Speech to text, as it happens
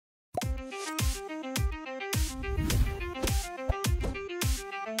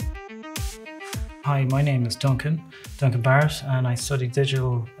Hi, my name is Duncan Barrett, and I study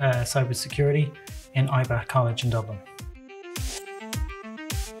digital cybersecurity in IBAT College in Dublin.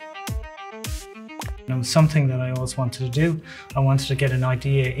 It was something that I always wanted to do. I wanted to get an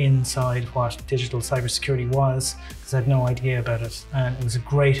idea inside what digital cybersecurity was, because I had no idea about it, and it was a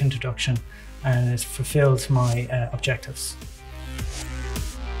great introduction and it fulfilled my objectives.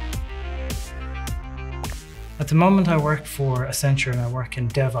 At the moment I work for Accenture and I work in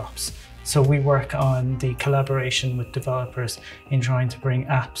DevOps. So we work on the collaboration with developers in trying to bring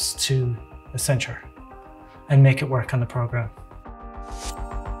apps to Accenture and make it work on the program.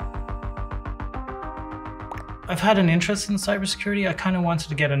 I've had an interest in cybersecurity. I kind of wanted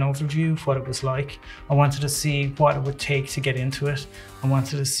to get an overview of what it was like. I wanted to see what it would take to get into it. I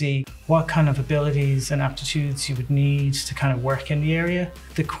wanted to see what kind of abilities and aptitudes you would need to kind of work in the area.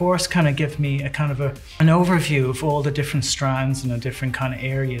 The course kind of gave me an overview of all the different strands and the different kind of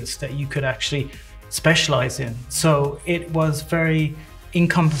areas that you could actually specialize in. So it was very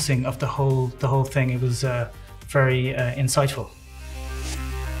encompassing of the whole thing. It was very insightful.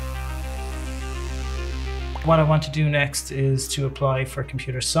 What I want to do next is to apply for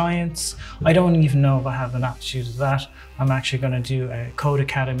computer science. I don't even know if I have an aptitude to that. I'm actually going to do a Code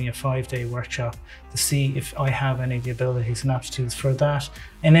Academy, a 5-day workshop, to see if I have any of the abilities and aptitudes for that.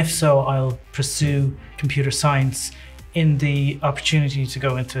 And if so, I'll pursue computer science in the opportunity to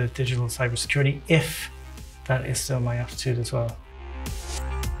go into digital cybersecurity, if that is still my aptitude as well.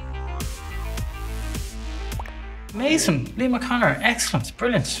 Amazing, Liam O'Connor, excellent,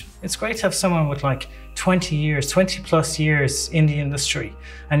 brilliant. It's great to have someone with like 20 plus years in the industry.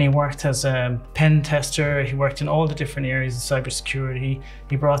 And he worked as a pen tester, he worked in all the different areas of cybersecurity.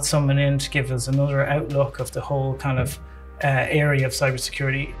 He brought someone in to give us another outlook of the whole kind of area of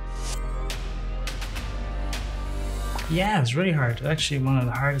cybersecurity. Yeah, it was really hard. Actually, one of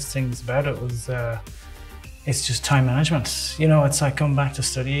the hardest things about it was it's just time management. You know, it's like going back to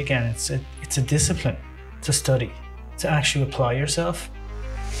study again. It's a discipline to study, to actually apply yourself.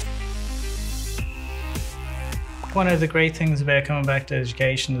 One of the great things about coming back to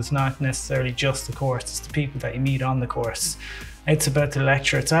education is not necessarily just the course, it's the people that you meet on the course. It's about the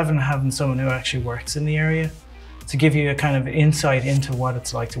lecture, it's having someone who actually works in the area to give you a kind of insight into what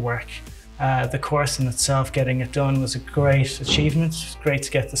it's like to work. The course in itself, getting it done, was a great achievement. It was great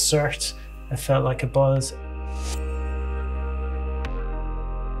to get the cert. It felt like a buzz.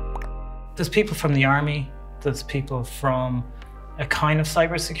 There's people from the army, there's people from a kind of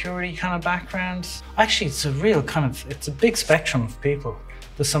cybersecurity kind of background. Actually, it's a big spectrum of people.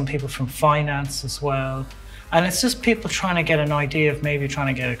 There's some people from finance as well. And it's just people trying to get an idea of maybe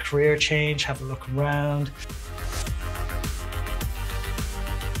trying to get a career change, have a look around.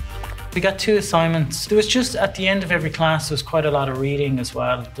 We got 2 assignments. There was just, at the end of every class, there was quite a lot of reading as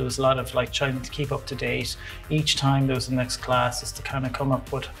well. There was a lot of like trying to keep up to date. Each time there was the next class is to kind of come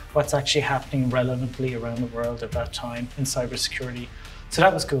up with what's actually happening relevantly around the world at that time in cybersecurity. So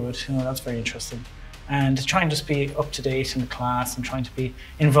that was good, you know, that's very interesting. And to try and just be up to date in the class and trying to be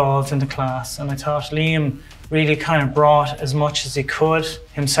involved in the class. And I thought Liam really kind of brought as much as he could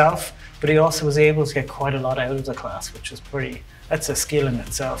himself, but he also was able to get quite a lot out of the class, which was that's a skill in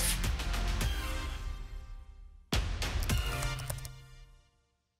itself.